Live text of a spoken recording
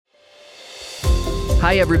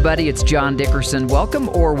Hi, everybody. It's John Dickerson.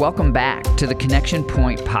 Welcome back to the Connection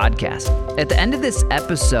Point podcast. At the end of this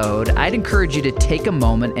episode, I'd encourage you to take a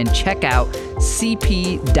moment and check out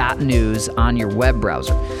cp.news on your web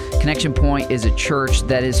browser. Connection Point is a church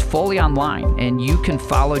that is fully online, and you can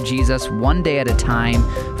follow Jesus one day at a time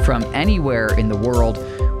from anywhere in the world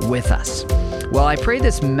with us. Well, I pray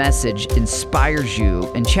this message inspires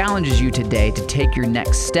you and challenges you today to take your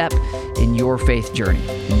next step in your faith journey.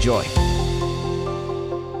 Enjoy.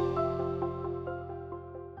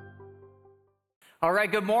 All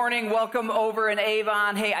right, good morning. Welcome over in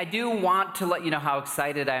Avon. Hey, I do want to let you know how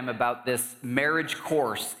excited I am about this marriage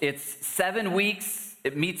course. It's 7 weeks.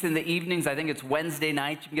 It meets in the evenings. I think it's Wednesday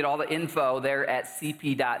nights. You can get all the info there at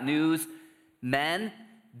cp.news. Men,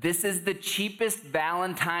 this is the cheapest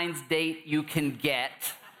Valentine's date you can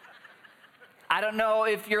get. I don't know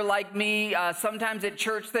if you're like me. Sometimes at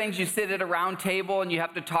church things, you sit at a round table and you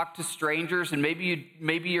have to talk to strangers, and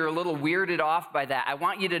maybe you're a little weirded off by that. I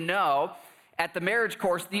want you to know, at the marriage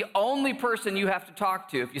course, the only person you have to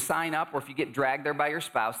talk to, if you sign up or if you get dragged there by your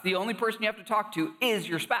spouse, the only person you have to talk to is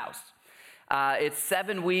your spouse. It's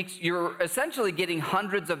 7 weeks. You're essentially getting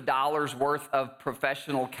hundreds of dollars worth of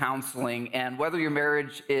professional counseling, and whether your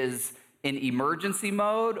marriage is in emergency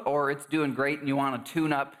mode or it's doing great and you want to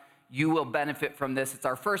tune up, you will benefit from this. It's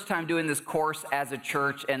our first time doing this course as a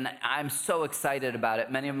church, and I'm so excited about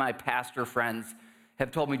it. Many of my pastor friends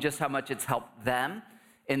have told me just how much it's helped them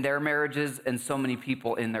in their marriages and so many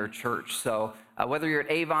people in their church. So whether you're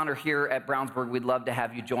at Avon or here at Brownsburg, we'd love to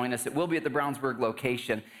have you join us. It will be at the Brownsburg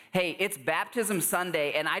location. Hey, it's Baptism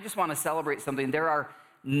Sunday, and I just want to celebrate something. There are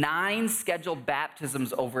 9 scheduled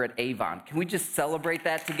baptisms over at Avon. Can we just celebrate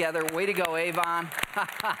that together? Way to go, Avon.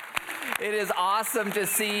 It is awesome to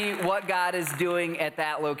see what God is doing at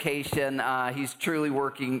that location. He's truly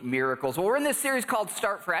working miracles. Well, we're in this series called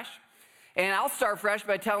Start Fresh. And I'll start fresh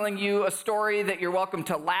by telling you a story that you're welcome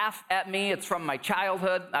to laugh at me. It's from my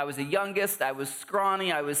childhood. I was the youngest. I was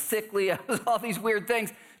scrawny. I was sickly. I was all these weird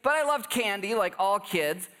things. But I loved candy like all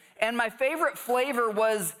kids. And my favorite flavor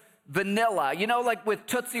was vanilla. You know, like with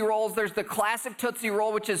Tootsie Rolls, there's the classic Tootsie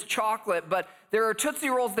Roll, which is chocolate. But there are Tootsie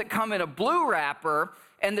Rolls that come in a blue wrapper,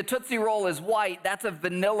 and the Tootsie Roll is white. That's a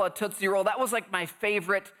vanilla Tootsie Roll. That was like my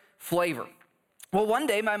favorite flavor. Well, one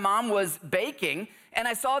day my mom was baking, and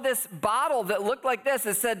I saw this bottle that looked like this.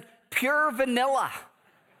 It said, pure vanilla.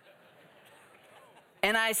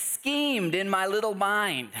 And I schemed in my little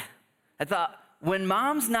mind. I thought, when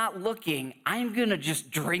mom's not looking, I'm going to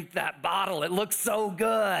just drink that bottle. It looks so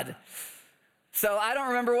good. So I don't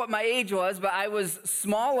remember what my age was, but I was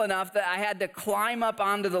small enough that I had to climb up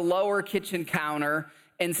onto the lower kitchen counter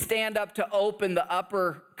and stand up to open the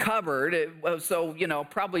upper cupboard. So,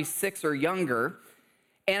 probably 6 or younger.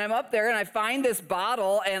 And I'm up there and I find this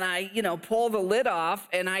bottle and I, pull the lid off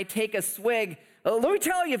and I take a swig. Let me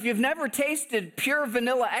tell you, if you've never tasted pure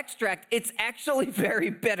vanilla extract, it's actually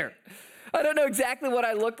very bitter. I don't know exactly what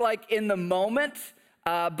I looked like in the moment,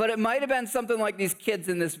 but it might have been something like these kids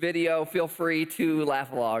in this video. Feel free to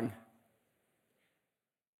laugh along.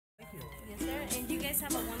 Thank you. Yes, sir. And you guys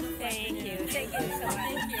have a wonderful day. Thank you. Thank you so much.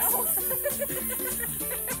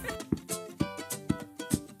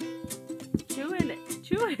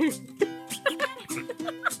 Chew it.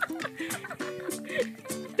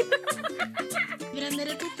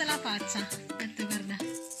 Prendere tutta la faccia. Aspetta, guarda.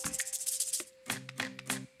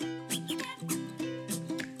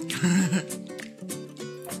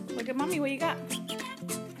 Look at mommy, what you got?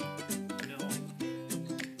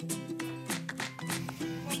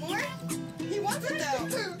 One more? He wants it though.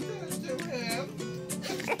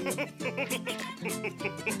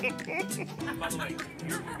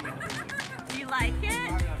 Do you like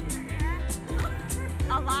it?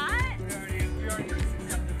 A lot?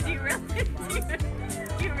 Do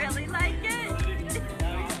you really like it?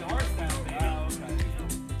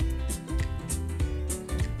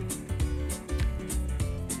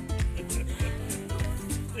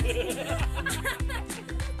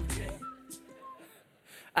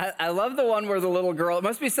 I love the one where the little girl, it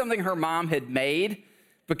must be something her mom had made,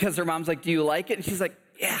 because her mom's like, do you like it? And she's like,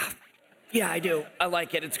 yeah, I do. I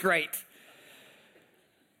like it. It's great.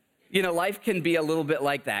 Life can be a little bit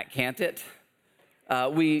like that, can't it?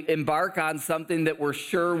 We embark on something that we're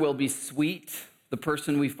sure will be sweet, the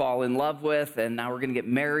person we fall in love with, and now we're going to get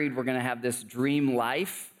married. We're going to have this dream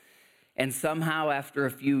life. And somehow after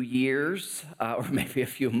a few years, or maybe a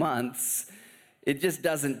few months, it just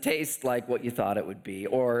doesn't taste like what you thought it would be.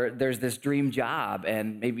 Or there's this dream job,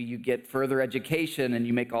 and maybe you get further education, and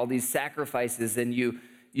you make all these sacrifices, and you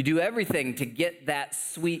do everything to get that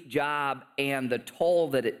sweet job, and the toll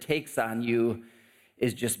that it takes on you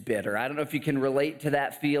is just bitter. I don't know if you can relate to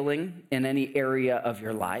that feeling in any area of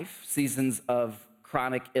your life. Seasons of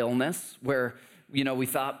chronic illness where, we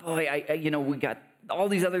thought, boy, we got all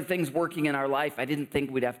these other things working in our life. I didn't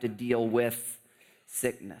think we'd have to deal with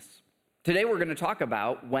sickness. Today we're going to talk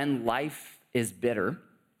about when life is bitter.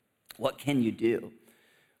 What can you do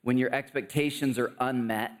when your expectations are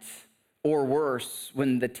unmet, or worse,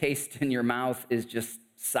 when the taste in your mouth is just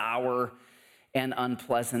sour and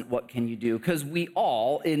unpleasant? What can you do? Because we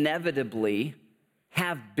all inevitably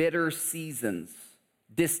have bitter seasons,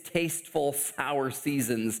 distasteful, sour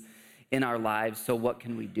seasons in our lives. So what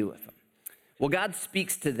can we do with them? Well, God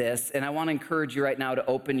speaks to this, and I want to encourage you right now to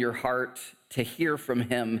open your heart to hear from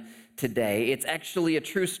him today. It's actually a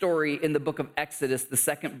true story in the book of Exodus, the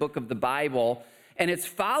second book of the Bible, and it's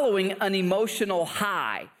following an emotional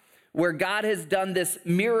high where God has done this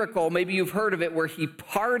miracle. Maybe you've heard of it, where he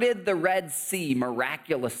parted the Red Sea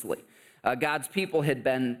miraculously. God's people had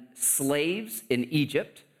been slaves in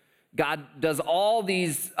Egypt. God does all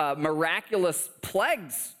these miraculous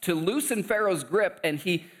plagues to loosen Pharaoh's grip, and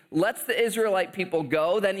he lets the Israelite people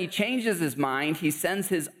go. Then he changes his mind. He sends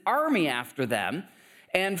his army after them.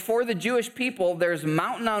 And for the Jewish people, there's a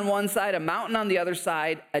mountain on one side, a mountain on the other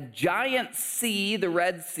side, a giant sea, the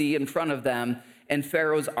Red Sea, in front of them, and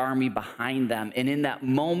Pharaoh's army behind them. And in that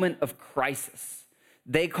moment of crisis,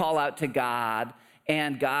 they call out to God,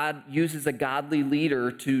 and God uses a godly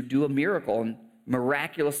leader to do a miracle and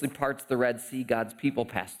miraculously parts the Red Sea. God's people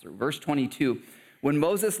pass through. Verse 22, when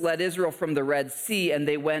Moses led Israel from the Red Sea, and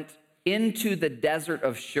they went into the desert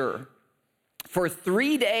of Shur. For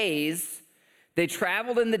 3 days, they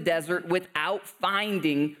traveled in the desert without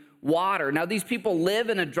finding water. Now, these people live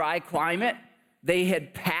in a dry climate. They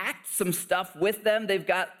had packed some stuff with them. They've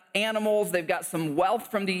got animals. They've got some wealth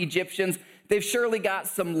from the Egyptians. They've surely got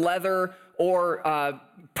some leather or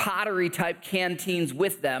pottery-type canteens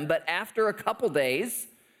with them. But after a couple days,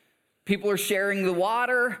 people are sharing the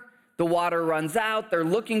water. The water runs out. They're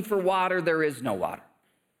looking for water. There is no water.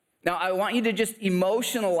 Now, I want you to just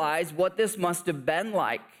emotionalize what this must have been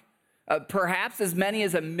like. Perhaps as many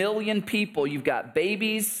as 1 million people. You've got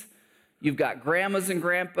babies. You've got grandmas and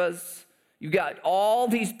grandpas. You've got all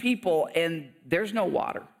these people, and there's no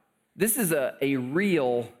water. This is a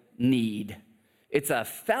real need. It's a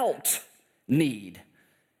felt need,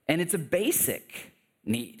 and it's a basic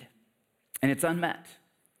need, and it's unmet.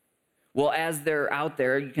 Well, as they're out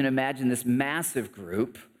there, you can imagine this massive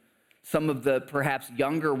group, some of the perhaps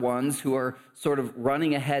younger ones who are sort of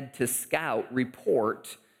running ahead to scout,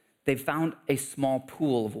 report, they found a small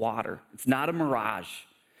pool of water. It's not a mirage.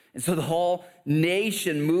 And so the whole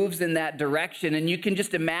nation moves in that direction, and you can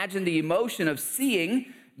just imagine the emotion of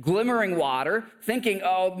seeing glimmering water, thinking,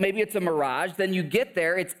 oh, maybe it's a mirage. Then you get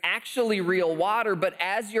there, it's actually real water, but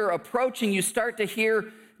as you're approaching, you start to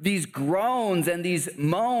hear these groans and these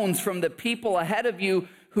moans from the people ahead of you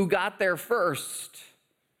who got there first.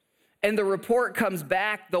 And the report comes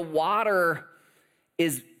back, the water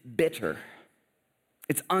is bitter.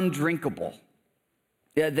 It's undrinkable.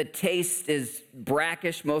 The taste is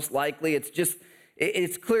brackish, most likely.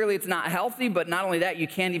 It's clearly it's not healthy, but not only that, you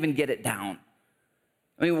can't even get it down.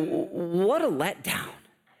 I mean, what a letdown.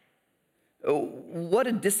 What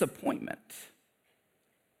a disappointment.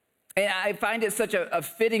 And I find it such a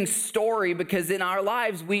fitting story because in our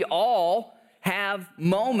lives, we all have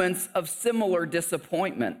moments of similar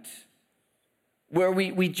disappointment where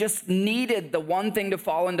we just needed the one thing to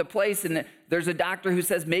fall into place, and there's a doctor who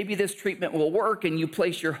says maybe this treatment will work, and you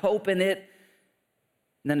place your hope in it,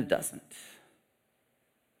 and then it doesn't.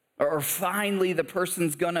 Or finally, the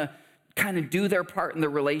person's gonna kind of do their part in the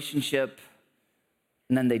relationship,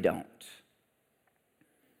 and then they don't.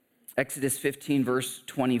 Exodus 15, verse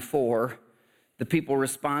 24, the people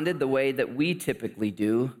responded the way that we typically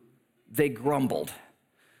do. They grumbled.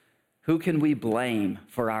 Who can we blame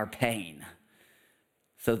for our pain?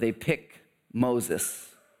 So they pick Moses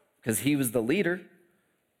because he was the leader.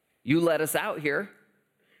 You let us out here.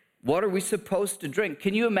 What are we supposed to drink?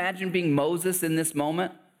 Can you imagine being Moses in this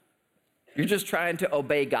moment? You're just trying to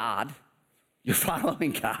obey God. You're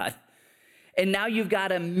following God. And now you've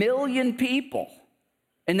got 1 million people.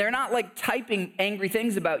 And they're not like typing angry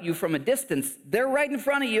things about you from a distance. They're right in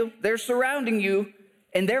front of you. They're surrounding you,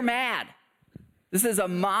 and they're mad. This is a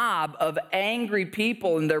mob of angry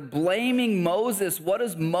people, and they're blaming Moses. What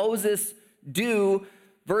does Moses do?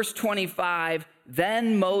 Verse 25,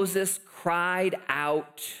 then Moses cried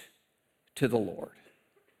out to the Lord.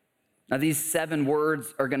 Now, these 7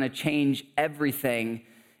 words are going to change everything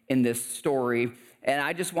in this story. And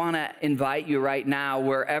I just want to invite you right now,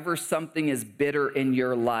 wherever something is bitter in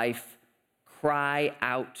your life, cry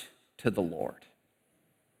out to the Lord.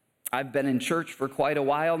 I've been in church for quite a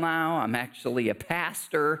while now. I'm actually a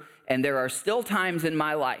pastor, and there are still times in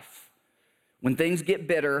my life when things get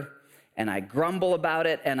bitter and I grumble about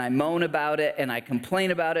it and I moan about it and I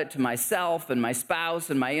complain about it to myself and my spouse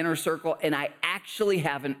and my inner circle, and I actually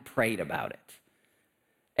haven't prayed about it.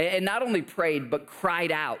 And not only prayed, but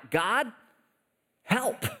cried out, God,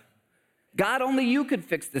 help. God, only you could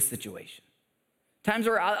fix this situation. Times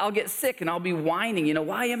where I'll get sick and I'll be whining,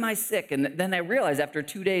 why am I sick? And then I realize after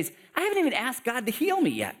 2 days, I haven't even asked God to heal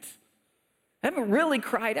me yet. I haven't really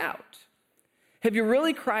cried out. Have you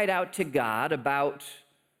really cried out to God about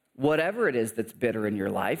whatever it is that's bitter in your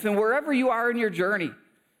life and wherever you are in your journey?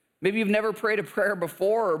 Maybe you've never prayed a prayer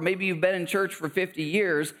before, or maybe you've been in church for 50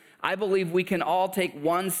 years. I believe we can all take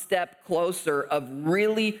one step closer of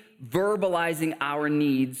really verbalizing our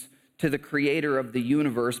needs to the creator of the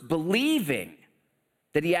universe, believing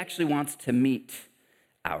that he actually wants to meet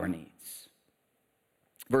our needs.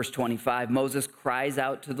 Verse 25, Moses cries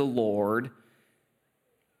out to the Lord,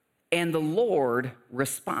 and the Lord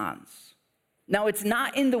responds. Now, it's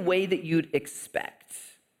not in the way that you'd expect,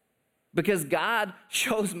 because God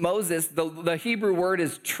shows Moses, the Hebrew word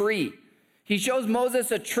is tree. He shows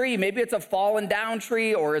Moses a tree. Maybe it's a fallen down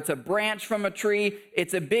tree, or it's a branch from a tree.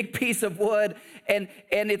 It's a big piece of wood, and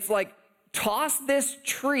it's like, toss this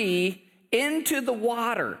tree into the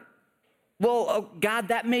water. Well, oh God,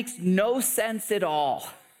 that makes no sense at all.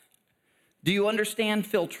 Do you understand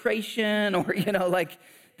filtration? Or,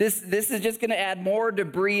 this is just going to add more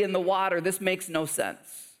debris in the water. This makes no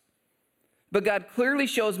sense. But God clearly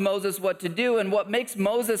shows Moses what to do, and what makes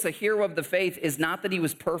Moses a hero of the faith is not that he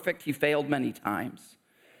was perfect. He failed many times.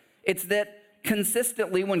 It's that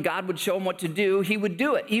consistently when God would show him what to do, he would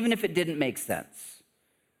do it, even if it didn't make sense.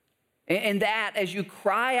 And that, as you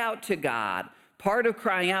cry out to God, part of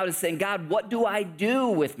crying out is saying, God, what do I do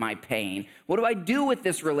with my pain? What do I do with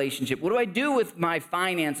this relationship? What do I do with my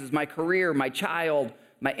finances, my career, my child,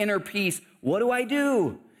 my inner peace? What do I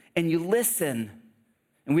do? And you listen.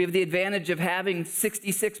 And we have the advantage of having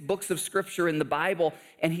 66 books of scripture in the Bible,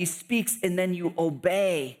 and he speaks, and then you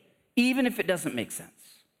obey, even if it doesn't make sense.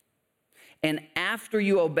 And after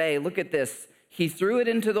you obey, look at this. He threw it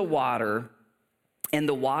into the water, and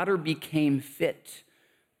the water became fit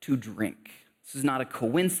to drink. This is not a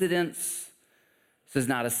coincidence. This is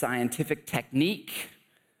not a scientific technique.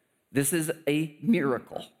 This is a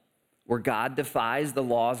miracle where God defies the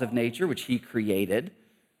laws of nature, which he created,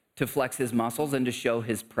 to flex his muscles and to show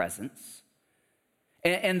his presence.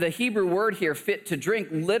 And the Hebrew word here, fit to drink,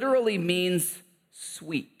 literally means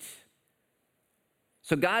sweet.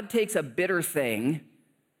 So God takes a bitter thing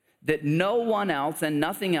that no one else and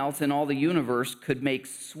nothing else in all the universe could make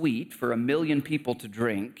sweet for 1 million people to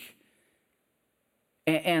drink.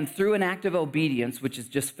 And through an act of obedience, which is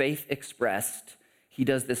just faith expressed, he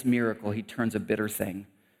does this miracle. He turns a bitter thing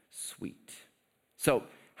sweet. So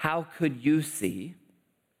how could you see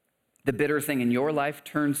the bitter thing in your life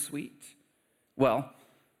turn sweet? Well,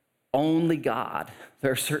 only God.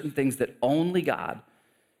 There are certain things that only God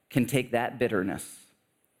can take that bitterness,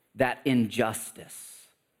 that injustice,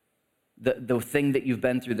 the thing that you've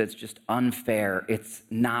been through that's just unfair, it's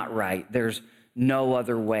not right, there's no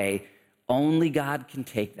other way. Only God can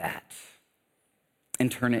take that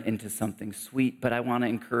and turn it into something sweet. But I want to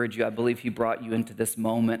encourage you, I believe he brought you into this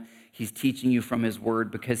moment. He's teaching you from his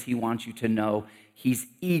word because he wants you to know he's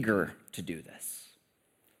eager to do this.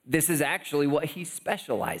 This is actually what he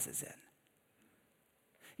specializes in.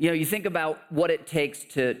 You think about what it takes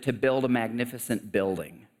to build a magnificent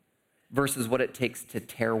building versus what it takes to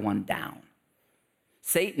tear one down.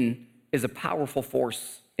 Satan is a powerful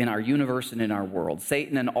force in our universe and in our world.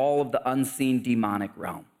 Satan and all of the unseen demonic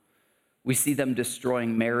realm. We see them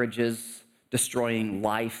destroying marriages, destroying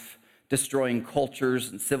life, destroying cultures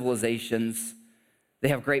and civilizations. They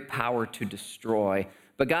have great power to destroy.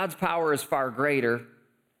 But God's power is far greater.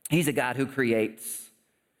 He's a God who creates.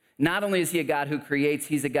 Not only is he a God who creates,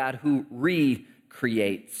 he's a God who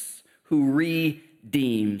recreates, who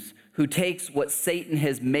redeems, who takes what Satan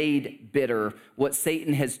has made bitter, what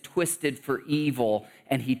Satan has twisted for evil,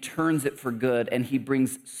 and he turns it for good, and he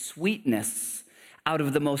brings sweetness out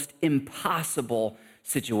of the most impossible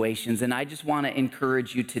situations. And I just want to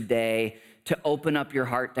encourage you today to open up your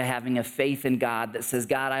heart to having a faith in God that says,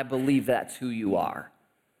 God, I believe that's who you are.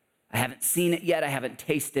 I haven't seen it yet, I haven't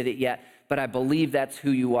tasted it yet, but I believe that's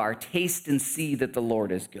who you are. Taste and see that the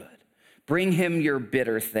Lord is good. Bring him your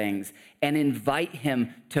bitter things and invite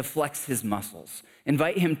him to flex his muscles.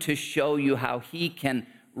 Invite him to show you how he can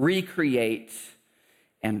recreate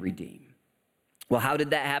and redeem. Well, how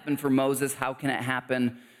did that happen for Moses? How can it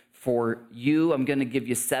happen for you. I'm going to give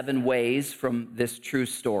you 7 ways from this true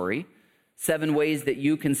story, 7 ways that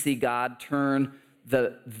you can see God turn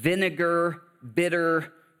the vinegar,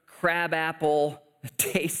 bitter, crabapple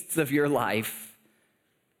tastes of your life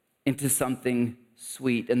into something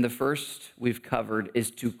sweet. And the first we've covered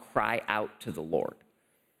is to cry out to the Lord.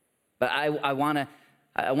 But I want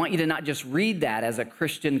you to not just read that as a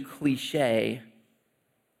Christian cliche.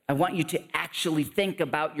 I want you to actually think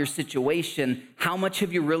about your situation. How much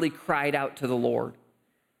have you really cried out to the Lord?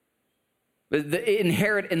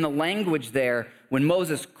 Inherent in the language there, when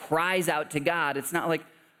Moses cries out to God, it's not like,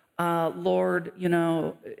 Lord,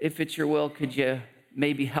 if it's your will, could you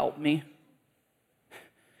maybe help me?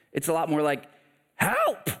 It's a lot more like,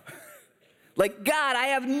 help! Like, God, I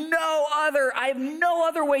have no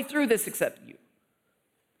other way through this except you.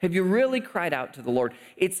 Have you really cried out to the Lord?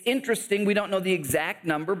 It's interesting, we don't know the exact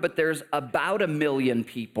number, but there's about 1 million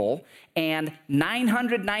people, and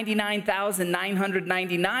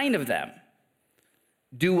 999,999 of them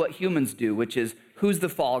do what humans do, which is, who's the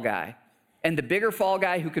fall guy? And the bigger fall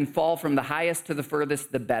guy who can fall from the highest to the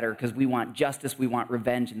furthest, the better, because we want justice, we want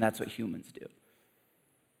revenge, and that's what humans do.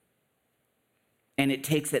 And it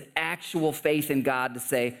takes an actual faith in God to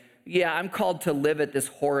say, yeah, I'm called to live at this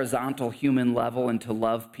horizontal human level and to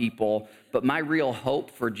love people, but my real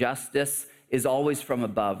hope for justice is always from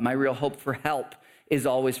above. My real hope for help is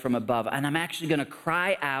always from above. And I'm actually going to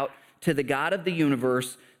cry out to the God of the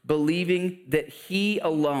universe, believing that he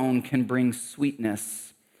alone can bring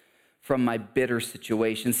sweetness from my bitter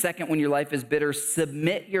situation. Second, when your life is bitter,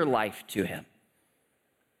 submit your life to him.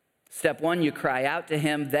 Step 1, you cry out to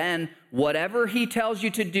him. Then whatever he tells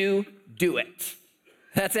you to do, do it.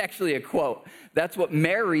 That's actually a quote. That's what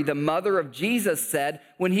Mary, the mother of Jesus, said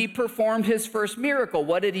when he performed his first miracle.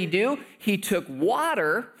 What did he do? He took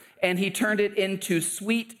water and he turned it into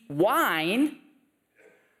sweet wine.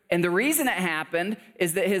 And the reason it happened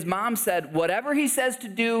is that his mom said, whatever he says to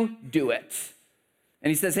do, do it. And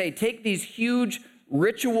he says, hey, take these huge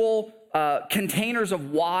ritual containers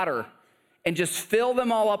of water and just fill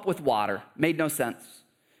them all up with water. Made no sense.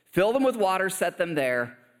 Fill them with water, set them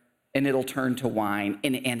there, and it'll turn to wine.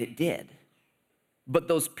 And it did. But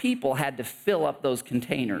those people had to fill up those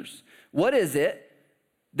containers. What is it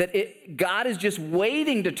that God is just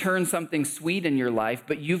waiting to turn something sweet in your life,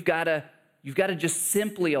 but you've got to just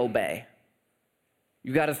simply obey.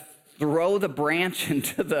 You've got to throw the branch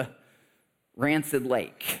into the rancid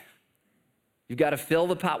lake. You've got to fill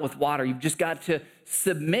the pot with water. You've just got to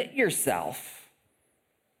submit yourself.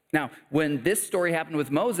 Now, when this story happened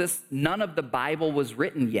with Moses, none of the Bible was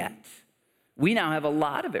written yet. We now have a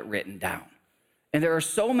lot of it written down. And there are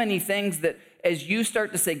so many things that as you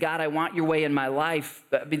start to say, God, I want your way in my life,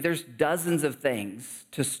 there's dozens of things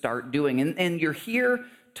to start doing. And you're here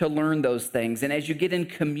to learn those things. And as you get in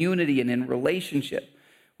community and in relationship,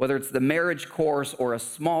 whether it's the marriage course or a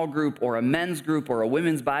small group or a men's group or a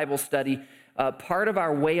women's Bible study, part of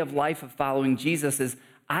our way of life of following Jesus is,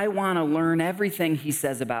 I want to learn everything he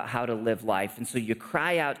says about how to live life. And so you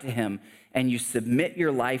cry out to him and you submit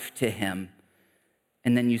your life to him,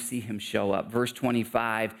 and then you see him show up. Verse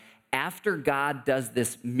 25, after God does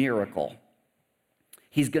this miracle,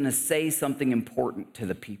 he's going to say something important to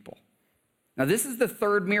the people. Now, this is the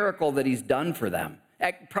third miracle that he's done for them.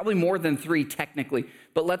 Probably more than 3 technically,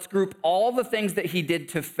 but let's group all the things that he did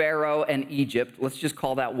to Pharaoh and Egypt. Let's just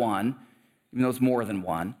call that one, even though it's more than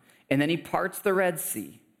one. And then he parts the Red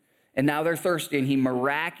Sea. And now they're thirsty, and he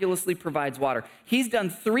miraculously provides water. He's done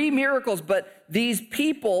 3 miracles, but these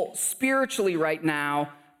people spiritually right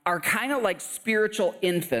now are kind of like spiritual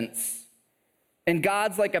infants. And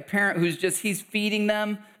God's like a parent he's feeding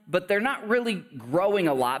them, but they're not really growing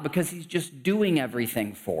a lot because he's just doing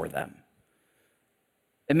everything for them.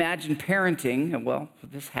 Imagine parenting, and well,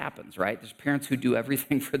 this happens, right? There's parents who do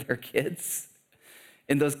everything for their kids.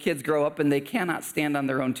 And those kids grow up and they cannot stand on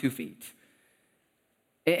their own 2 feet.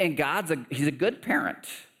 And he's a good parent.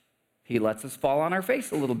 He lets us fall on our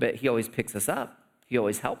face a little bit. He always picks us up. He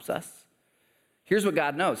always helps us. Here's what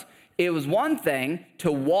God knows. It was one thing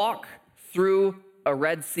to walk through a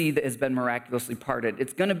Red Sea that has been miraculously parted.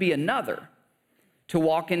 It's going to be another to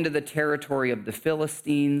walk into the territory of the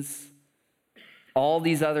Philistines, all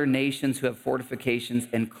these other nations who have fortifications,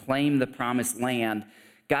 and claim the promised land.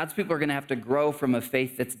 God's people are going to have to grow from a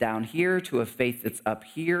faith that's down here to a faith that's up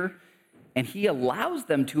here. And he allows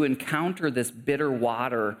them to encounter this bitter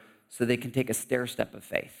water so they can take a stair step of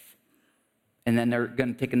faith. And then they're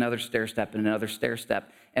going to take another stair step and another stair step.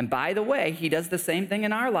 And by the way, he does the same thing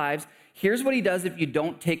in our lives. Here's what he does if you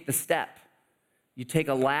don't take the step. You take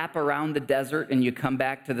a lap around the desert and you come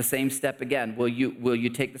back to the same step again. Will you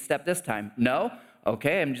take the step this time? No?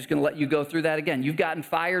 Okay, I'm just going to let you go through that again. You've gotten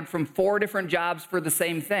fired from 4 different jobs for the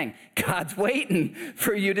same thing. God's waiting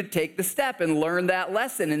for you to take the step and learn that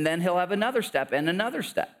lesson, and then he'll have another step and another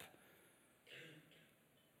step.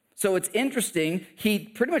 So it's interesting. He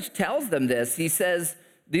pretty much tells them this. He says,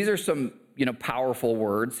 these are some, powerful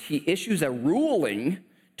words. He issues a ruling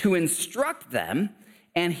to instruct them,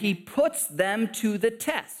 and he puts them to the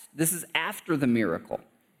test. This is after the miracle.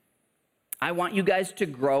 I want you guys to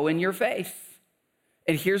grow in your faith.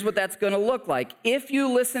 And here's what that's going to look like. If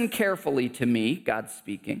you listen carefully to me, God's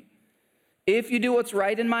speaking, if you do what's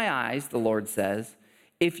right in my eyes, the Lord says,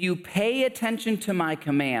 if you pay attention to my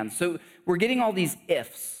commands. So we're getting all these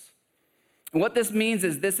ifs. And what this means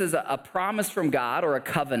is this is a promise from God or a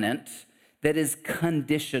covenant that is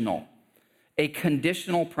conditional, a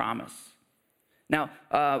conditional promise. Now,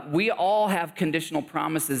 we all have conditional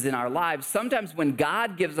promises in our lives. Sometimes when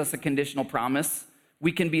God gives us a conditional promise,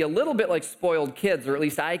 we can be a little bit like spoiled kids, or at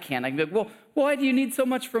least I can. I can be like, well, why do you need so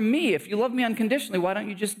much from me? If you love me unconditionally, why don't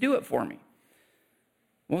you just do it for me?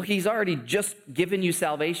 Well, he's already just given you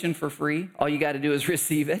salvation for free. All you got to do is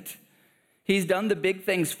receive it. He's done the big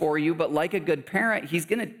things for you, but like a good parent, he's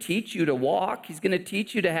going to teach you to walk. He's going to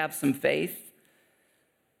teach you to have some faith.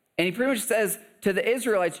 And he pretty much says to the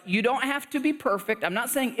Israelites, you don't have to be perfect. I'm not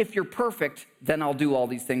saying if you're perfect, then I'll do all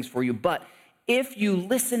these things for you. But if you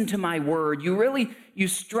listen to my word, you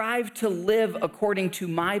strive to live according to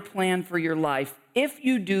my plan for your life. If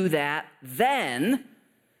you do that, then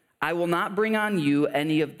I will not bring on you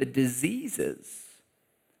any of the diseases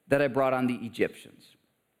that I brought on the Egyptians.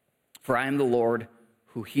 For I am the Lord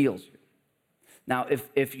who heals you. Now,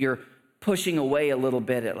 if you're pushing away a little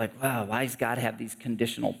bit at like, wow, why does God have these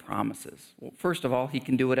conditional promises? Well, first of all, he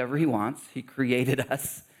can do whatever he wants. He created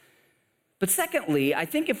us. But secondly, I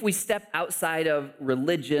think if we step outside of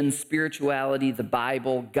religion, spirituality, the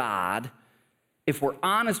Bible, God, if we're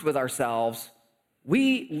honest with ourselves,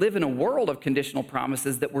 we live in a world of conditional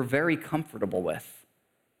promises that we're very comfortable with.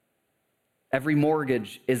 Every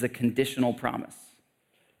mortgage is a conditional promise.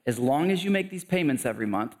 As long as you make these payments every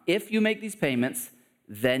month, if you make these payments,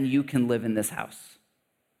 then you can live in this house.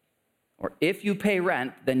 Or if you pay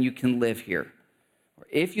rent, then you can live here. Or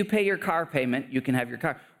if you pay your car payment, you can have your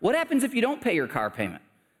car. What happens if you don't pay your car payment?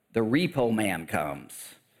 The repo man comes.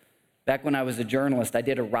 Back when I was a journalist, I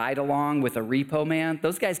did a ride along with a repo man.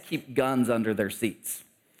 Those guys keep guns under their seats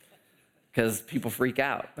because people freak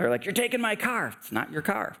out. They're like, you're taking my car. It's not your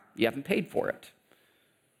car. You haven't paid for it.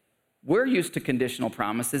 We're used to conditional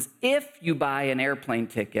promises. If you buy an airplane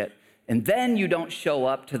ticket and then you don't show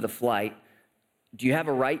up to the flight, do you have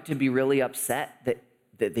a right to be really upset that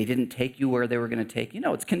they didn't take you where they were going to take you?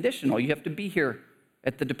 No, it's conditional. You have to be here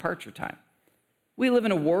at the departure time. We live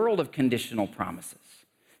in a world of conditional promises.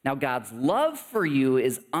 Now, God's love for you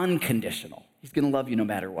is unconditional. He's going to love you no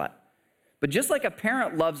matter what. But just like a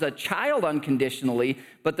parent loves a child unconditionally,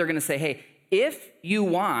 but they're going to say, hey, if you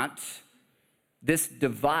want this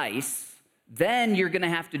device, then you're going to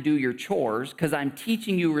have to do your chores because I'm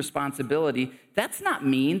teaching you responsibility. That's not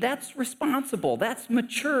mean. That's responsible. That's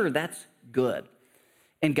mature. That's good.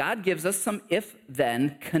 And God gives us some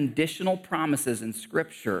if-then conditional promises in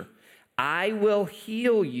Scripture. I will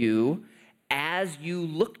heal you as you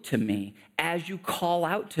look to me, as you call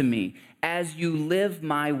out to me, as you live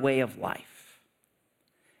my way of life.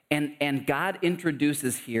 And God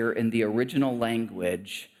introduces here in the original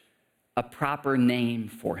language a proper name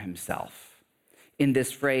for himself. In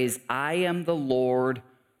this phrase, I am the Lord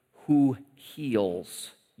who heals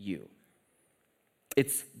you.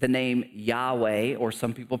 It's the name Yahweh, or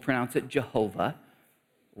some people pronounce it Jehovah,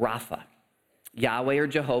 Rapha. Yahweh or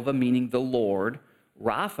Jehovah meaning the Lord,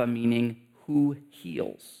 Rapha meaning who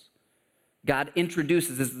heals. God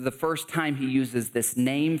introduces, this is the first time he uses this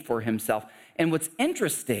name for himself. And what's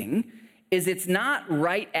interesting is it's not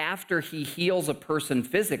right after he heals a person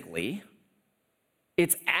physically.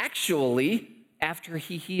 It's actually after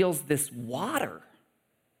he heals this water.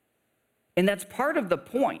 And that's part of the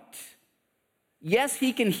point. Yes,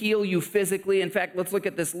 he can heal you physically. In fact, let's look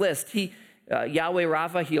at this list. Yahweh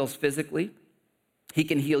Rapha heals physically. He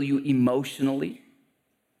can heal you emotionally.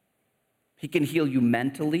 He can heal you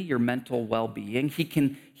mentally, your mental well-being. He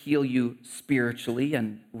can heal you spiritually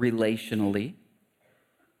and relationally.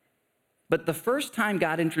 But the first time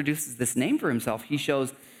God introduces this name for himself, he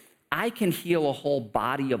shows, I can heal a whole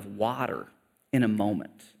body of water in a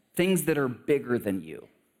moment. Things that are bigger than you.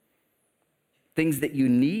 Things that you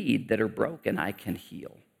need that are broken, I can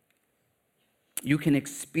heal. You can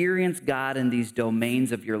experience God in these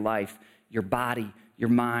domains of your life, your body, your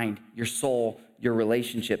mind, your soul, your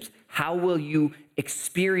relationships. How will you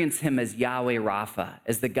experience him as Yahweh Rapha,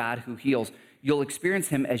 as the God who heals? You'll experience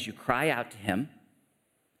him as you cry out to him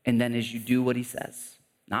and then as you do what he says.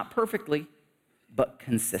 Not perfectly, but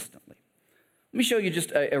consistently. Let me show you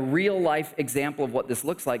just a real life example of what this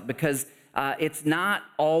looks like, because it's not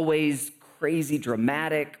always crazy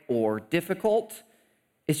dramatic or difficult.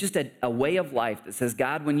 It's just a way of life that says,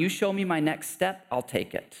 God, when you show me my next step, I'll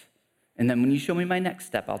take it. And then when you show me my next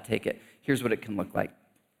step, I'll take it. Here's what it can look like.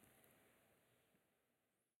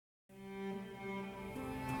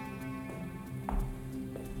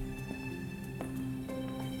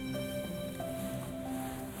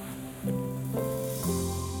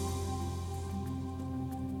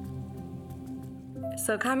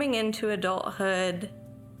 So coming into adulthood,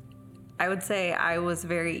 I would say I was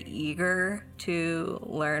very eager to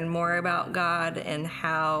learn more about God and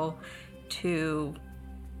how to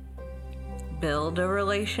build a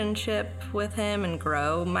relationship with him and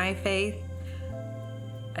grow my faith.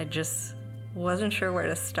 I just wasn't sure where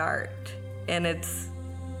to start. And it's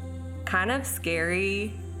kind of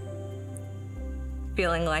scary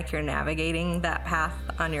feeling like you're navigating that path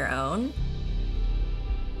on your own.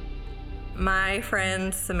 My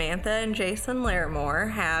friends Samantha and Jason Larimore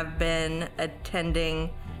have been attending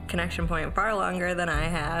Connection Point far longer than I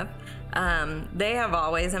have. They have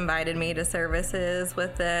always invited me to services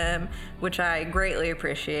with them, which I greatly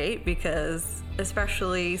appreciate, because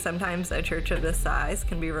especially sometimes a church of this size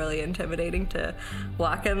can be really intimidating to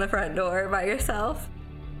walk in the front door by yourself.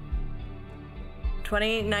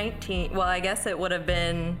 2019, well, I guess it would have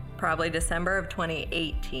been probably December of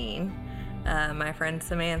 2018. My friend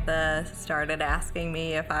Samantha started asking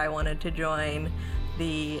me if I wanted to join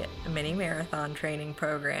the mini marathon training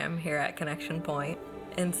program here at Connection Point.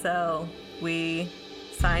 And so we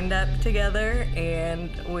signed up together and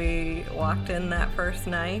we walked in that first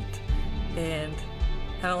night and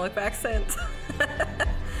haven't looked back since.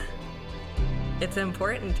 It's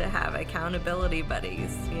important to have accountability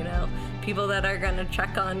buddies, you know, people that are going to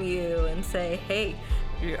check on you and say, hey,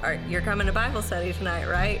 you're coming to Bible study tonight,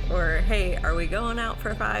 right? Or, hey, are we going out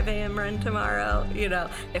for 5 a.m. run tomorrow? You know,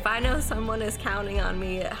 if I know someone is counting on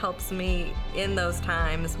me, it helps me in those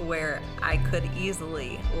times where I could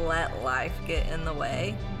easily let life get in the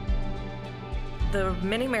way. The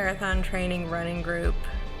mini marathon training running group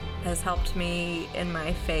has helped me in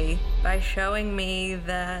my faith by showing me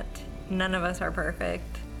that none of us are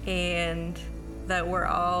perfect and that we're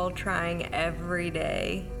all trying every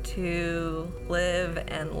day to live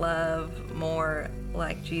and love more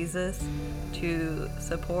like Jesus, to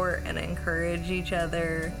support and encourage each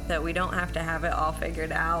other, that we don't have to have it all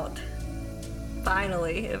figured out.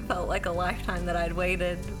 Finally, it felt like a lifetime that I'd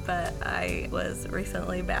waited, but I was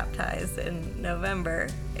recently baptized in November,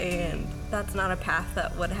 and that's not a path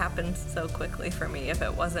that would happen so quickly for me if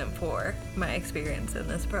it wasn't for my experience in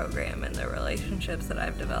this program and the relationships that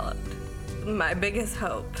I've developed. My biggest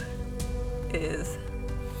hope is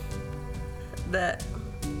that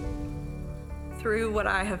through what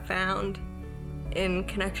I have found in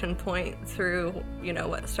Connection Point, through, you know,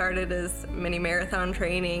 what started as mini marathon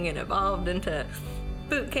training and evolved into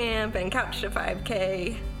boot camp and Couch to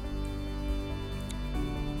 5K,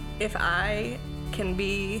 if I can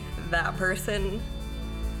be that person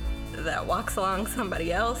that walks along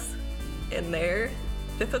somebody else in their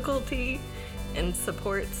difficulty and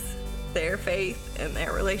supports their faith and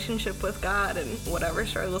their relationship with God and whatever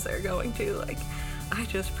struggles they're going to, like, I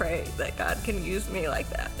just pray that God can use me like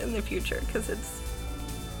that in the future, because it's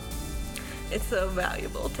so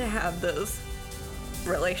valuable to have those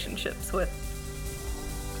relationships with,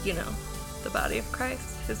 you know, the body of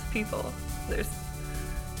Christ, his people. There's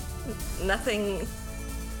nothing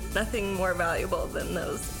more valuable than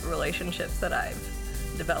those relationships that I've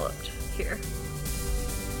developed here.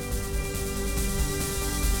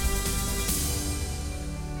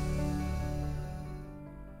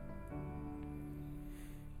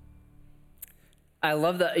 I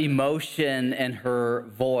love the emotion in her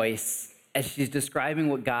voice as she's describing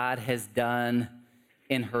what God has done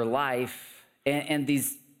in her life and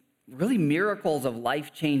these really miracles of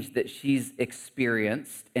life change that she's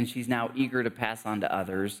experienced and she's now eager to pass on to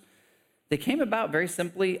others. They came about very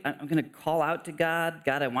simply. I'm going to call out to God.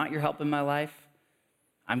 God, I want your help in my life.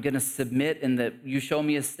 I'm going to submit in that you show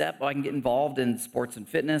me a step. Oh, I can get involved in sports and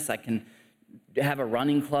fitness. I can have a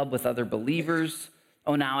running club with other believers.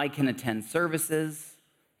 Oh, now I can attend services.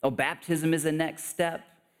 Oh, baptism is a next step.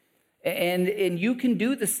 And you can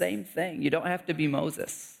do the same thing. You don't have to be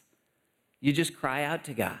Moses. You just cry out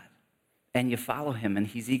to God and you follow him, and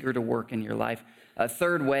he's eager to work in your life. A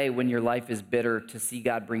third way when your life is bitter to see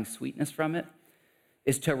God bring sweetness from it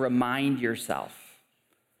is to remind yourself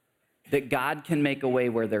that God can make a way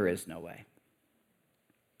where there is no way.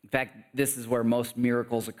 In fact, this is where most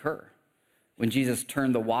miracles occur. When Jesus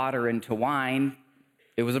turned the water into wine,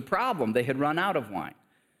 it was a problem. They had run out of wine.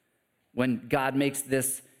 When God makes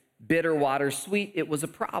this bitter water sweet, it was a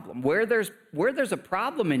problem. Where there's a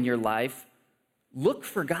problem in your life, look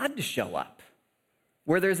for God to show up.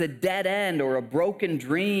 Where there's a dead end or a broken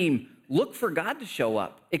dream, look for God to show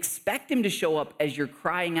up. Expect him to show up as you're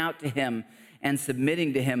crying out to him and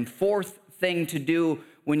submitting to him. Fourth thing to do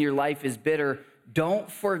when your life is bitter,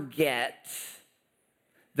 don't forget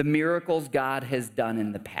the miracles God has done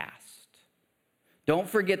in the past. Don't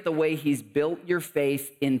forget the way he's built your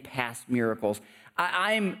faith in past miracles.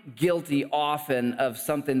 I'm guilty often of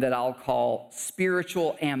something that I'll call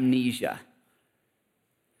spiritual amnesia.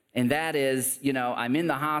 And that is, I'm in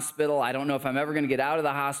the hospital. I don't know if I'm ever going to get out of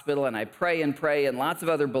the hospital. And I pray, and lots of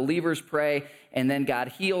other believers pray. And then God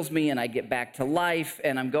heals me, and I get back to life,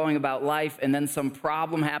 and I'm going about life. And then some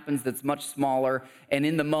problem happens that's much smaller. And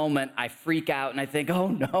in the moment, I freak out, and I think, oh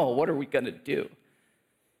no, what are we going to do?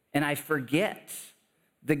 And I forget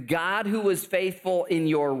the God who was faithful in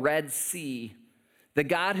your Red Sea, the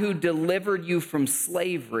God who delivered you from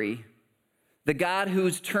slavery, the God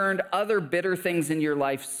who's turned other bitter things in your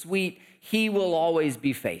life sweet, he will always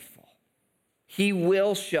be faithful. He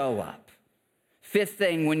will show up. Fifth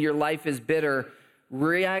thing, when your life is bitter,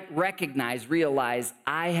 realize,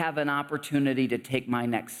 I have an opportunity to take my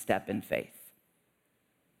next step in faith.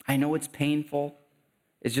 I know it's painful.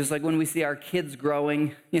 It's just like when we see our kids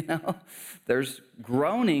growing, there's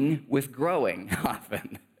groaning with growing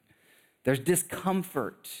often. There's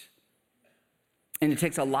discomfort. And it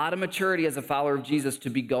takes a lot of maturity as a follower of Jesus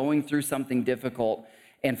to be going through something difficult.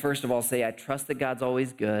 And first of all, say, I trust that God's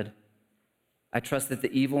always good. I trust that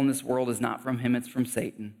the evil in this world is not from him, it's from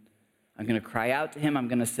Satan. I'm going to cry out to him. I'm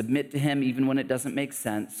going to submit to him even when it doesn't make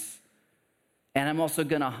sense. And I'm also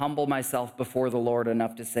going to humble myself before the Lord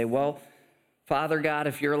enough to say, well, Father God,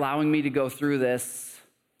 if you're allowing me to go through this,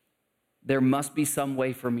 there must be some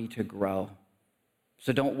way for me to grow.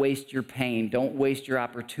 So don't waste your pain. Don't waste your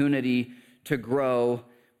opportunity to grow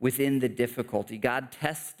within the difficulty. God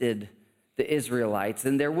tested the Israelites,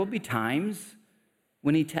 and there will be times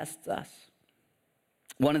when he tests us.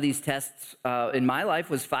 One of these tests in my life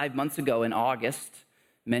was 5 months ago in August.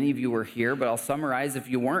 Many of you were here, but I'll summarize if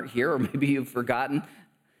you weren't here, or maybe you've forgotten.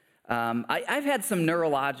 I've had some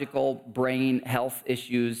neurological brain health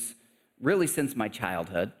issues really since my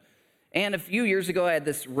childhood. And a few years ago, I had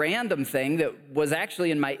this random thing that was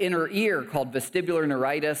actually in my inner ear called vestibular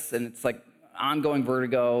neuritis, and it's like ongoing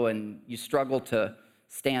vertigo, and you struggle to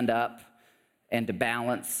stand up and to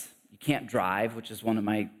balance. You can't drive, which is one of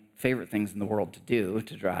my favorite things in the world to do,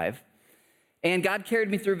 to drive. And God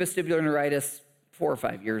carried me through vestibular neuritis 4 or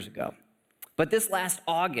 5 years ago. But this last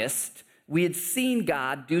August, we had seen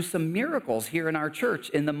God do some miracles here in our church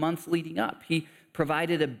in the months leading up. He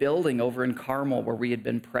provided a building over in Carmel where we had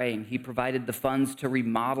been praying. He provided the funds to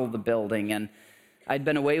remodel the building. And I'd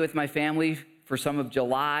been away with my family for some of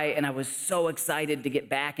July, and I was so excited to get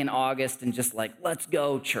back in August and just like, let's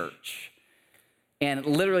go, church. And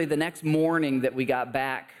literally the next morning that we got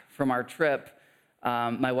back from our trip,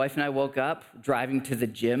 my wife and I woke up driving to the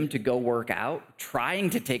gym to go work out, trying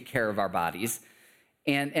to take care of our bodies.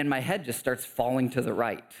 And my head just starts falling to the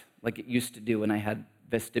right, like it used to do when I had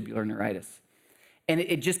vestibular neuritis. And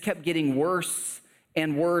it just kept getting worse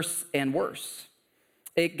and worse and worse.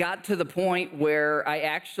 It got to the point where I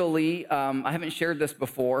actually, I haven't shared this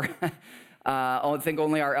before. I think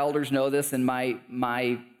only our elders know this, and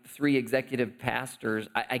my 3 executive pastors,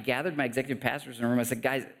 I gathered my executive pastors in a room. I said,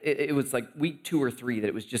 guys, it was like week 2 or 3 that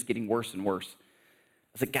it was just getting worse and worse.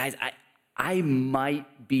 I said, guys, I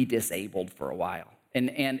might be disabled for a while.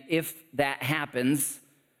 And if that happens,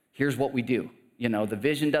 here's what we do. The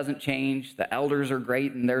vision doesn't change. The elders are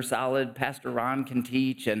great and they're solid. Pastor Ron can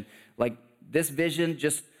teach. And like this vision,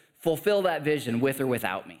 just fulfill that vision with or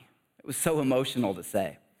without me. It was so emotional to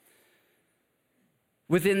say.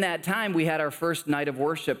 Within that time, we had our first night of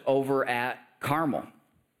worship over at Carmel.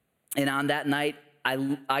 And on that night,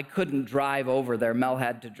 I couldn't drive over there. Mel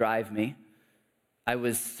had to drive me. I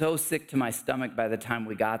was so sick to my stomach by the time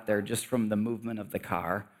we got there, just from the movement of the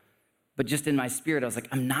car. But just in my spirit, I was like,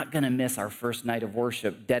 I'm not going to miss our first night of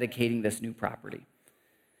worship dedicating this new property.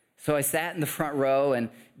 So I sat in the front row, and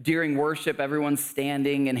during worship, everyone's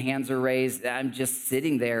standing and hands are raised. I'm just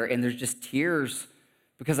sitting there, and there's just tears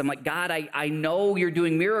because I'm like, God, I know you're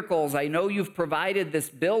doing miracles. I know you've provided this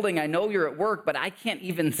building. I know you're at work, but I can't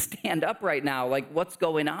even stand up right now. Like, what's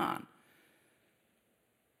going on?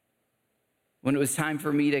 When it was time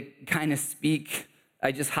for me to kind of speak,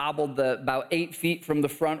 I just hobbled about 8 feet from the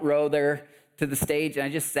front row there to the stage, and I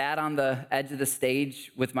just sat on the edge of the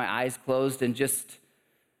stage with my eyes closed and just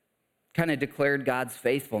kind of declared God's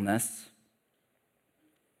faithfulness.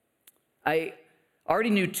 I already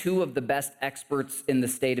knew two of the best experts in the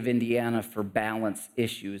state of Indiana for balance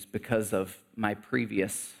issues because of my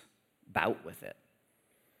previous bout with it.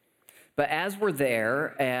 But as we're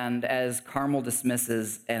there, and as Carmel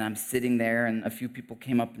dismisses, and I'm sitting there, and a few people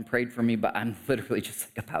came up and prayed for me, but I'm literally just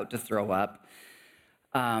like about to throw up.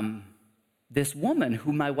 This woman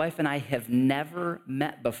who my wife and I have never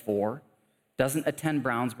met before, doesn't attend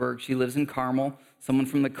Brownsburg. She lives in Carmel. Someone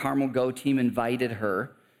from the Carmel Go team invited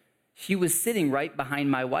her. She was sitting right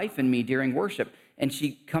behind my wife and me during worship. And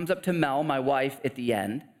she comes up to Mel, my wife, at the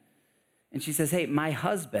end. And she says, hey, my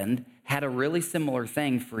husband had a really similar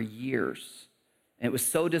thing for years. And it was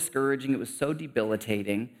so discouraging. It was so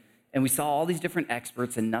debilitating. And we saw all these different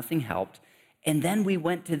experts and nothing helped. And then we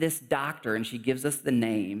went to this doctor, and she gives us the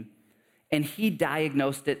name. And he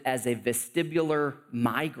diagnosed it as a vestibular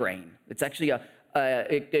migraine. It's actually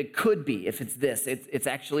it could be, if it's this, it's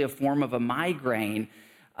actually a form of a migraine.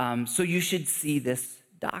 So you should see this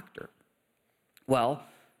doctor. Well,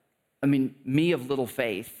 I mean, me of little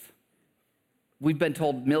faith, we've been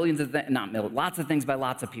told lots of things by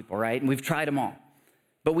lots of people, right? And we've tried them all.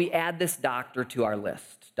 But we add this doctor to our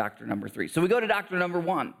list, doctor number 3. So we go to doctor number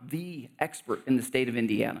 1, the expert in the state of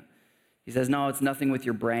Indiana. He says, no, it's nothing with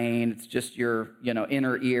your brain. It's just your,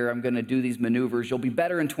 inner ear. I'm going to do these maneuvers. You'll be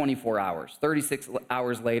better in 24 hours. 36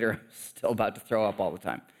 hours later, still about to throw up all the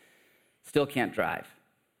time. Still can't drive.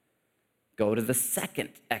 Go to the second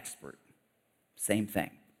expert. Same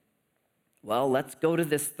thing. Well, let's go to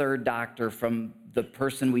this third doctor from the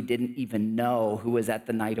person we didn't even know who was at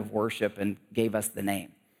the night of worship and gave us the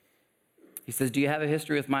name. He says, do you have a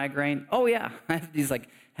history with migraine? Oh, yeah. I have these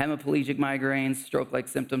hemiplegic migraines, stroke-like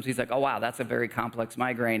symptoms. He's like, oh, wow, that's a very complex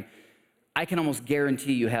migraine. I can almost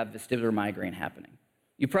guarantee you have vestibular migraine happening.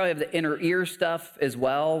 You probably have the inner ear stuff as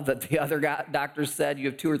well that the other doctors said. You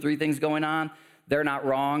have 2 or 3 things going on. They're not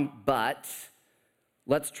wrong, but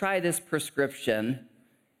let's try this prescription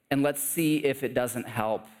and let's see if it doesn't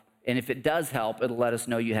help. And if it does help, it'll let us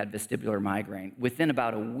know you had vestibular migraine. Within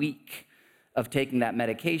about a week of taking that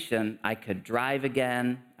medication, I could drive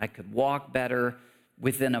again. I could walk better.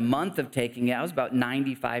 Within a month of taking it, I was about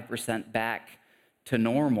 95% back to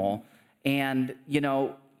normal. And,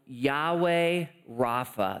 Yahweh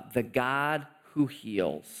Rapha, the God who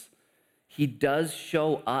heals, he does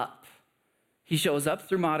show up. He shows up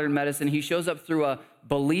through modern medicine. He shows up through a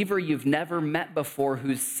believer you've never met before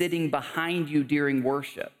who's sitting behind you during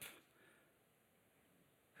worship,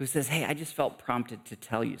 who says, hey, I just felt prompted to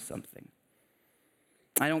tell you something.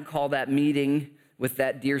 I don't call that meeting with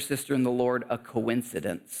that dear sister in the Lord a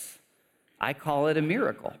coincidence. I call it a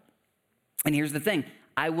miracle. And here's the thing.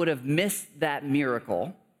 I would have missed that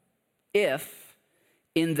miracle if,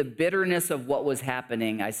 in the bitterness of what was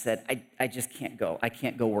happening, I said, I just can't go. I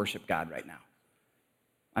can't go worship God right now.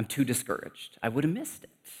 I'm too discouraged. I would have missed it.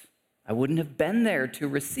 I wouldn't have been there to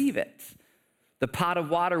receive it. The pot of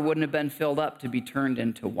water wouldn't have been filled up to be turned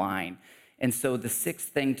into wine. And so the 6th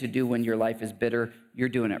thing to do when your life is bitter, you're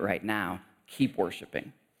doing it right now. Keep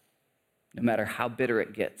worshiping. No matter how bitter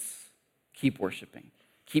it gets, keep worshiping.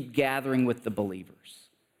 Keep gathering with the believers.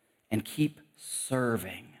 And keep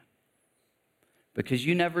serving. Because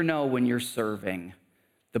you never know when you're serving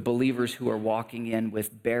the believers who are walking in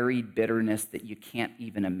with buried bitterness that you can't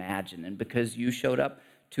even imagine. And because you showed up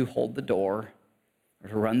to hold the door, or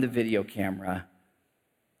to run the video camera,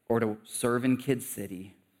 or to serve in Kids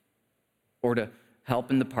City, or to help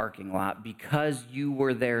in the parking lot, because you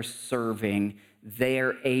were there serving, they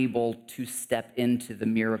are able to step into the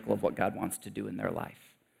miracle of what God wants to do in their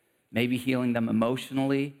life. Maybe healing them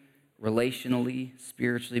emotionally, relationally,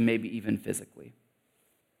 spiritually, maybe even physically.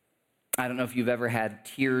 I don't know if you've ever had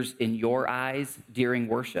tears in your eyes during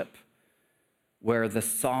worship, where the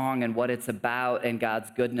song and what it's about and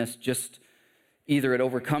God's goodness just either it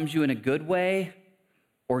overcomes you in a good way,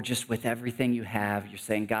 or just with everything you have, you're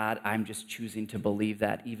saying, God, I'm just choosing to believe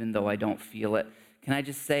that even though I don't feel it. Can I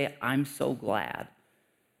just say, I'm so glad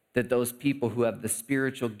that those people who have the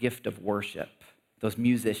spiritual gift of worship, those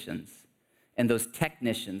musicians and those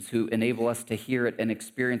technicians who enable us to hear it and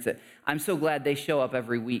experience it, I'm so glad they show up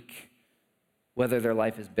every week, whether their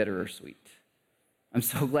life is bitter or sweet. I'm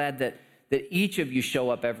so glad that each of you show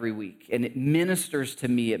up every week, and it ministers to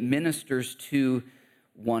me, it ministers to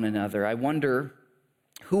one another. I wonder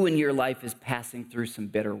who in your life is passing through some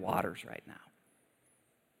bitter waters right now.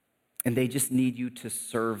 And they just need you to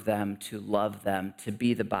serve them, to love them, to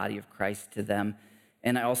be the body of Christ to them.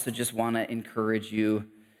 And I also just want to encourage you,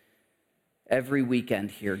 Every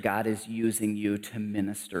weekend here, God is using you to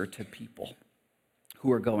minister to people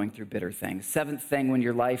who are going through bitter things. Seventh thing, when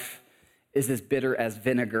your life is as bitter as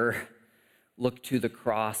vinegar, look to the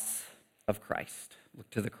cross of Christ. Look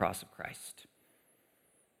to the cross of Christ.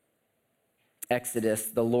 Exodus,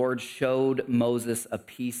 the Lord showed Moses a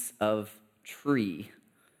piece of tree.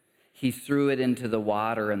 He threw it into the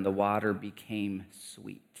water, and the water became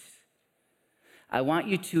sweet. I want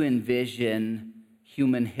you to envision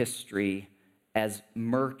human history as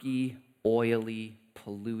murky, oily,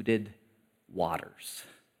 polluted waters.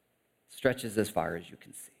 Stretches as far as you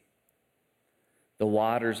can see. The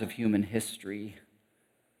waters of human history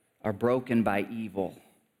are broken by evil.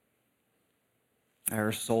 There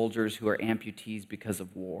are soldiers who are amputees because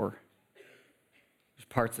of war. There's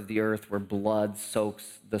parts of the earth where blood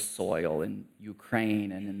soaks the soil in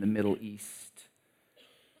Ukraine and in the Middle East.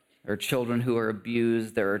 There are children who are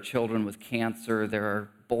abused. There are children with cancer. There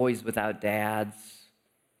are boys without dads.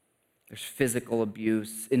 There's physical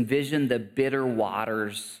abuse. Envision the bitter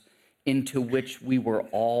waters into which we were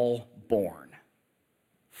all born,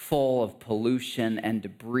 full of pollution and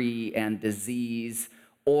debris and disease,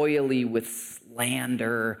 oily with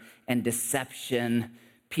slander and deception,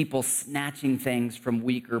 people snatching things from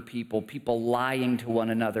weaker people, people lying to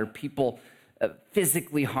one another, people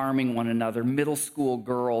physically harming one another, middle school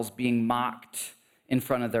girls being mocked in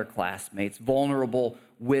front of their classmates, vulnerable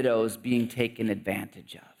widows being taken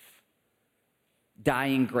advantage of,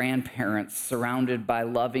 dying grandparents surrounded by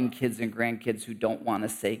loving kids and grandkids who don't want to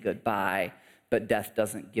say goodbye, but death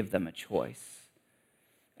doesn't give them a choice.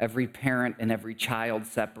 Every parent and every child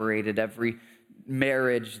separated, every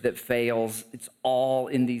marriage that fails, it's all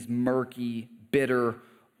in these murky, bitter,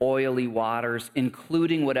 oily waters,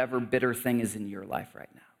 including whatever bitter thing is in your life right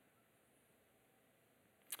now.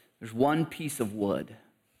 There's one piece of wood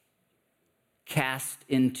cast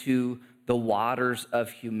into the waters of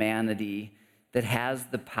humanity that has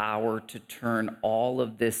the power to turn all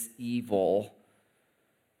of this evil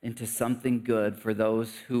into something good for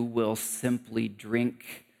those who will simply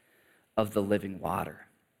drink of the living water.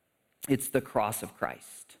 It's the cross of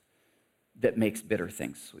Christ that makes bitter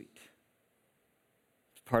things sweet.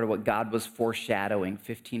 It's part of what God was foreshadowing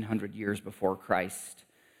 1,500 years before Christ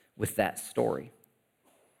with that story.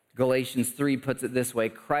 Galatians 3 puts it this way: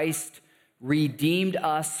 Christ redeemed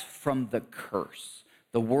us from the curse.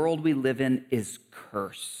 The world we live in is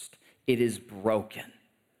cursed. It is broken.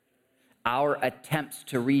 Our attempts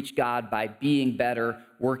to reach God by being better,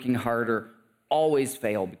 working harder, always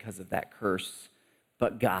fail because of that curse.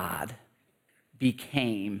 But God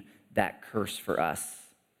became that curse for us.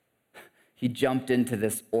 He jumped into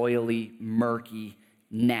this oily, murky,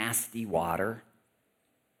 nasty water.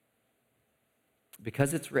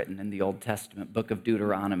 Because it's written in the Old Testament, book of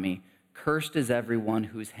Deuteronomy, cursed is everyone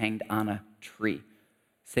who's hanged on a tree.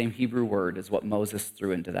 Same Hebrew word as what Moses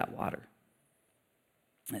threw into that water.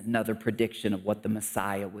 Another prediction of what the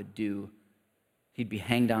Messiah would do. He'd be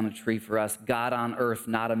hanged on a tree for us. God on earth,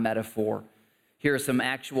 not a metaphor. Here are some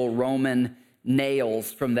actual Roman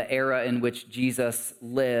nails from the era in which Jesus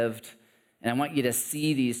lived. And I want you to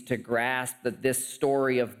see these to grasp that this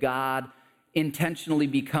story of God intentionally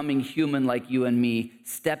becoming human like you and me,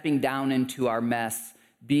 stepping down into our mess,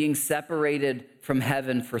 being separated from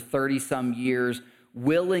heaven for 30-some years,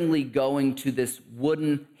 willingly going to this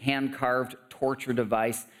wooden hand-carved torture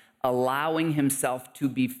device, allowing himself to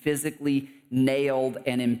be physically nailed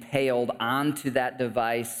and impaled onto that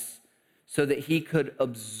device so that he could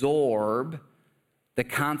absorb the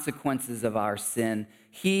consequences of our sin.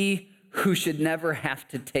 He who should never have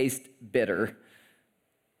to taste bitter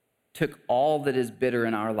took all that is bitter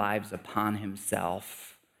in our lives upon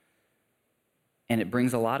himself. And it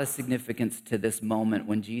brings a lot of significance to this moment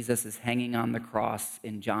when Jesus is hanging on the cross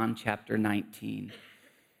in John chapter 19.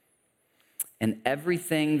 And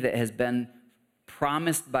everything that has been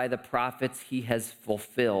promised by the prophets he has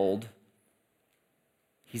fulfilled.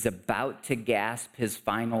 He's about to gasp his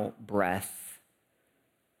final breath.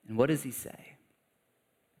 And what does he say?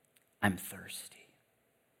 I'm thirsty.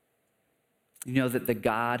 You know that the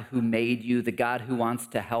God who made you, the God who wants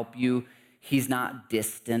to help you, he's not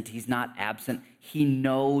distant, he's not absent. He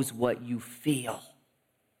knows what you feel.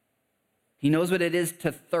 He knows what it is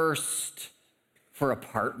to thirst for a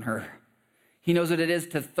partner. He knows what it is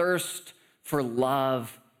to thirst for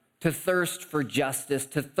love, to thirst for justice,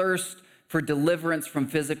 to thirst for deliverance from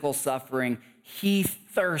physical suffering. He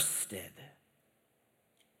thirsted.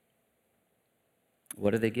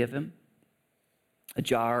 What do they give him? A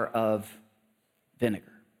jar of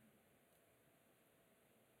vinegar.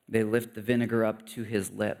 They lift the vinegar up to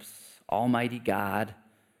his lips. Almighty God,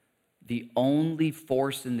 the only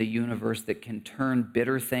force in the universe that can turn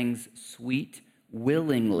bitter things sweet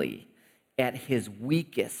willingly at his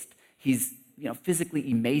weakest. He's physically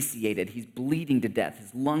emaciated. He's bleeding to death.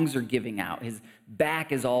 His lungs are giving out. His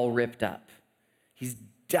back is all ripped up. He's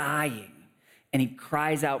dying. And he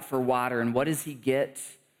cries out for water. And what does he get?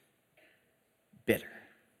 Bitter.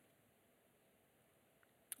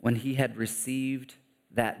 When he had received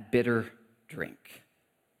that bitter drink.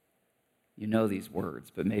 You know these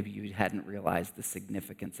words, but maybe you hadn't realized the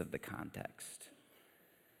significance of the context.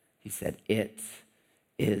 He said, "It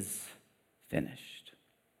is finished."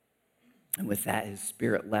 And with that, his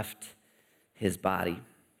spirit left his body.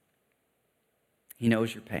 He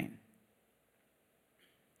knows your pain.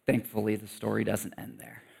 Thankfully, the story doesn't end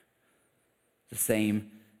there. The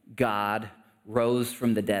same God rose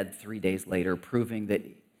from the dead 3 days later, proving that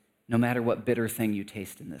no matter what bitter thing you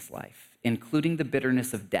taste in this life, including the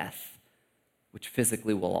bitterness of death, which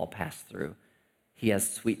physically we'll all pass through, he has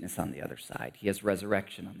sweetness on the other side. He has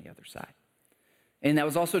resurrection on the other side. And that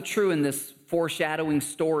was also true in this foreshadowing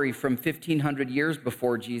story from 1,500 years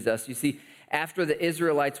before Jesus. You see, after the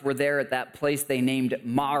Israelites were there at that place they named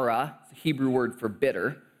Mara, the Hebrew word for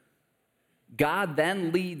bitter, God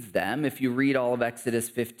then leads them, if you read all of Exodus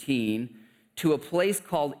 15, to a place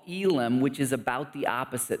called Elim, which is about the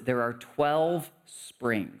opposite. There are 12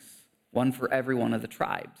 springs, one for every one of the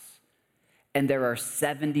tribes. And there are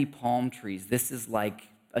 70 palm trees. This is like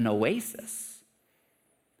an oasis.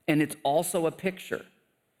 And it's also a picture.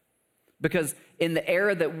 Because in the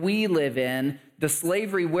era that we live in, the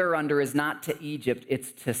slavery we're under is not to Egypt,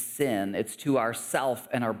 it's to sin. It's to ourself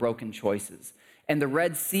and our broken choices. And the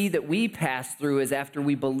Red Sea that we pass through is after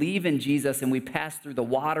we believe in Jesus and we pass through the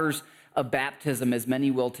waters of baptism, as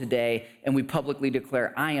many will today, and we publicly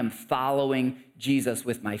declare, I am following Jesus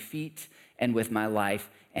with my feet and with my life.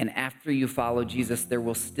 And after you follow Jesus, there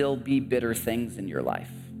will still be bitter things in your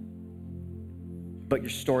life. But your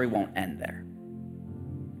story won't end there.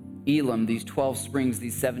 Elim, these 12 springs,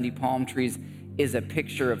 these 70 palm trees, is a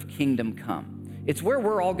picture of kingdom come. It's where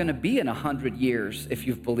we're all going to be in 100 years if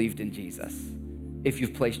you've believed in Jesus, if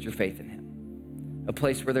you've placed your faith in him. A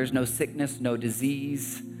place where there's no sickness, no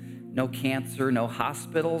disease, no cancer, no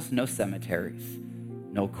hospitals, no cemeteries,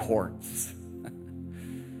 no courts,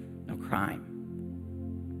 no crime.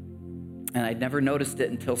 And I'd never noticed it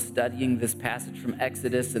until studying this passage from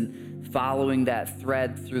Exodus and following that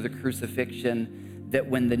thread through the crucifixion, that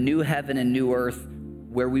when the new heaven and new earth,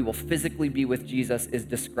 where we will physically be with Jesus, is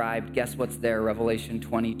described, guess what's there? Revelation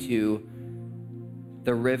 22,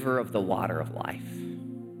 the river of the water of life.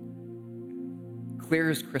 Clear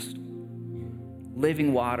as crystal.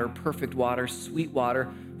 Living water, perfect water, sweet water,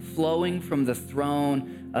 flowing from the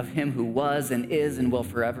throne of him who was and is and will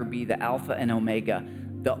forever be, the Alpha and Omega,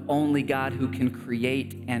 the only God who can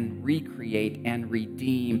create and recreate and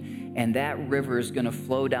redeem. And that river is going to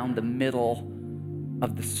flow down the middle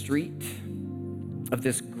of the street of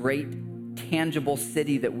this great tangible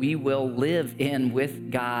city that we will live in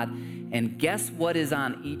with God. And guess what is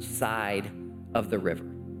on each side of the river?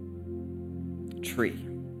 A tree.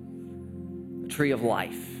 A tree of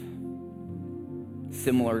life.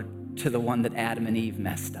 Similar to the one that Adam and Eve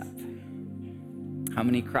messed up. How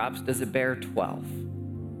many crops does it bear? 12.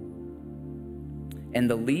 And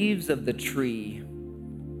the leaves of the tree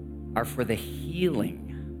are for the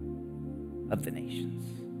healing of the nations.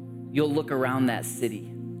 You'll look around that city.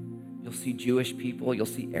 You'll see Jewish people. You'll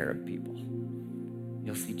see Arab people.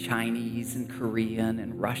 You'll see Chinese and Korean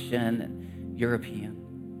and Russian and European.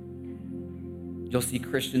 You'll see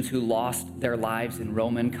Christians who lost their lives in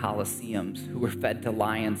Roman Colosseums, who were fed to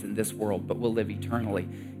lions in this world, but will live eternally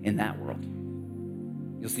in that world.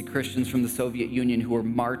 You'll see Christians from the Soviet Union who were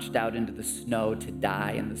marched out into the snow to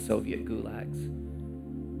die in the Soviet gulags.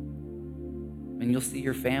 And you'll see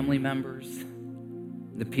your family members,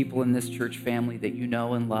 the people in this church family that you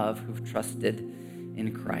know and love who've trusted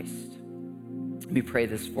in Christ. Let me pray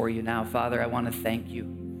this for you now. Father, I want to thank you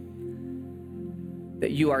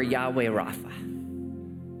that you are Yahweh Rapha,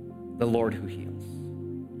 the Lord who heals.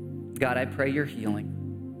 God, I pray your healing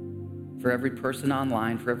for every person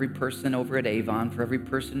online, for every person over at Avon, for every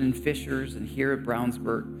person in Fishers and here at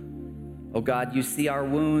Brownsburg. Oh God, you see our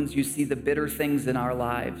wounds, you see the bitter things in our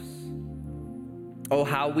lives. Oh,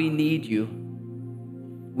 how we need you.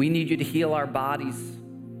 We need you to heal our bodies.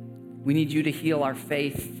 We need you to heal our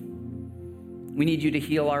faith. We need you to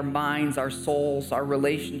heal our minds, our souls, our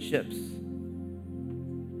relationships.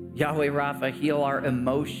 Yahweh Rapha, heal our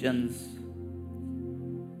emotions.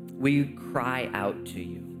 We cry out to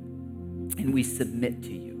you. And we submit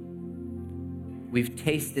to you. We've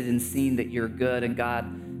tasted and seen that you're good, and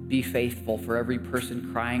God, be faithful, for every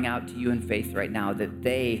person crying out to you in faith right now, that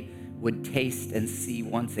they would taste and see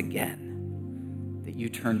once again that you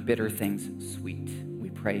turn bitter things sweet. We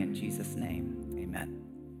pray in Jesus' name, amen.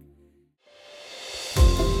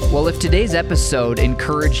 Well, if today's episode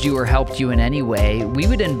encouraged you or helped you in any way, we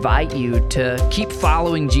would invite you to keep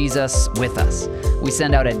following Jesus with us. We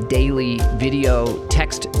send out a daily video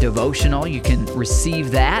text devotional. You can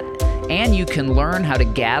receive that, and you can learn how to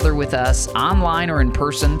gather with us online or in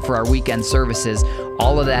person for our weekend services.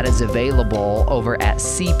 All of that is available over at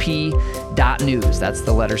cp.news. That's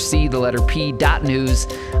the letter C, the letter P.news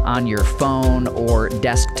on your phone or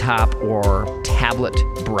desktop or tablet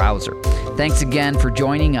browser. Thanks again for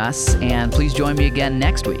joining us, and please join me again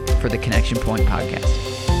next week for the Connection Point podcast.